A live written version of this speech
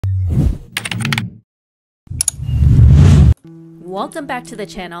Welcome back to the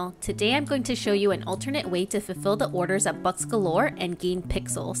channel. Today I'm going to show you an alternate way to fulfill the orders at Bucks Galore and gain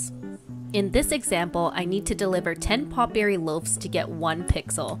pixels. In this example, I need to deliver 10 Popberry loaves to get 1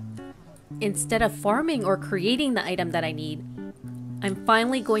 pixel. Instead of farming or creating the item that I need, I'm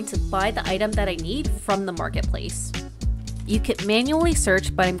finally going to buy the item that I need from the marketplace. You could manually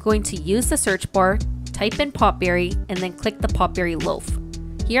search, but I'm going to use the search bar, type in Popberry, and then click the Popberry loaf.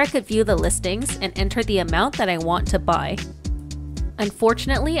 Here I could view the listings and enter the amount that I want to buy.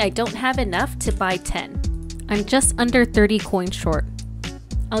 Unfortunately, I don't have enough to buy 10. I'm just under 30 coins short.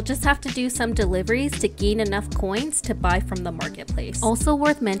 I'll just have to do some deliveries to gain enough coins to buy from the marketplace. Also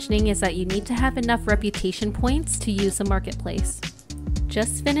worth mentioning is that you need to have enough reputation points to use the marketplace.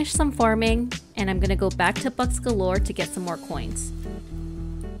 Just finished some farming and I'm gonna go back to Bucks Galore to get some more coins.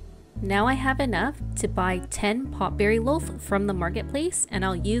 Now I have enough to buy 10 Popberry loaf from the marketplace, and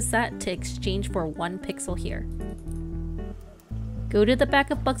I'll use that to exchange for 1 pixel here. Go to the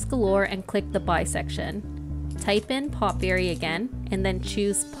back of Bucks Galore and click the buy section. Type in Popberry again and then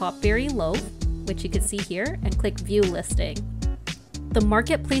choose Popberry loaf, which you can see here, and click view listing. The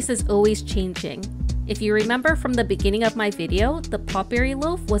marketplace is always changing. If you remember from the beginning of my video, the Popberry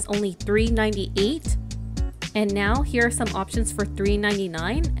loaf was only $3.98, and now here are some options for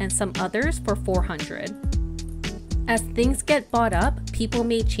 $3.99 and some others for $400. As things get bought up, people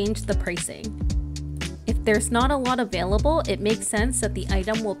may change the pricing. If there's not a lot available, it makes sense that the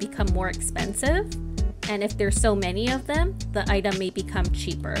item will become more expensive, and if there's so many of them, the item may become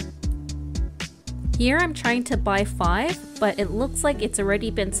cheaper. Here I'm trying to buy 5, but it looks like it's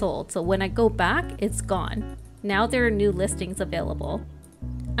already been sold, so when I go back, it's gone. Now there are new listings available.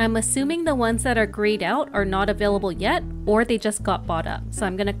 I'm assuming the ones that are grayed out are not available yet, or they just got bought up. So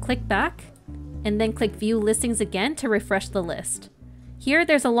I'm gonna click back and then click view listings again to refresh the list. Here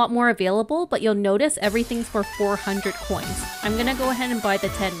there's a lot more available, but you'll notice everything's for 400 coins. I'm gonna go ahead and buy the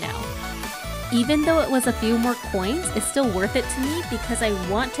 10 now. Even though it was a few more coins, it's still worth it to me because I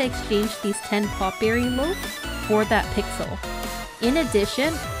want to exchange these 10 Popberry loaves for that pixel. In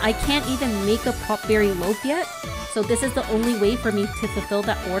addition, I can't even make a Popberry loaf yet, so this is the only way for me to fulfill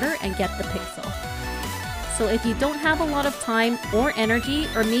that order and get the pixel. So if you don't have a lot of time or energy,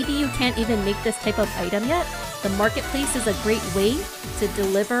 or maybe you can't even make this type of item yet, the marketplace is a great way to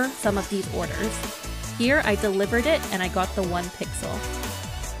deliver some of these orders. Here I delivered it and I got the 1 pixel.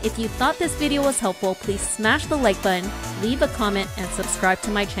 If you thought this video was helpful, please smash the like button, leave a comment, and subscribe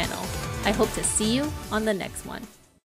to my channel. I hope to see you on the next one.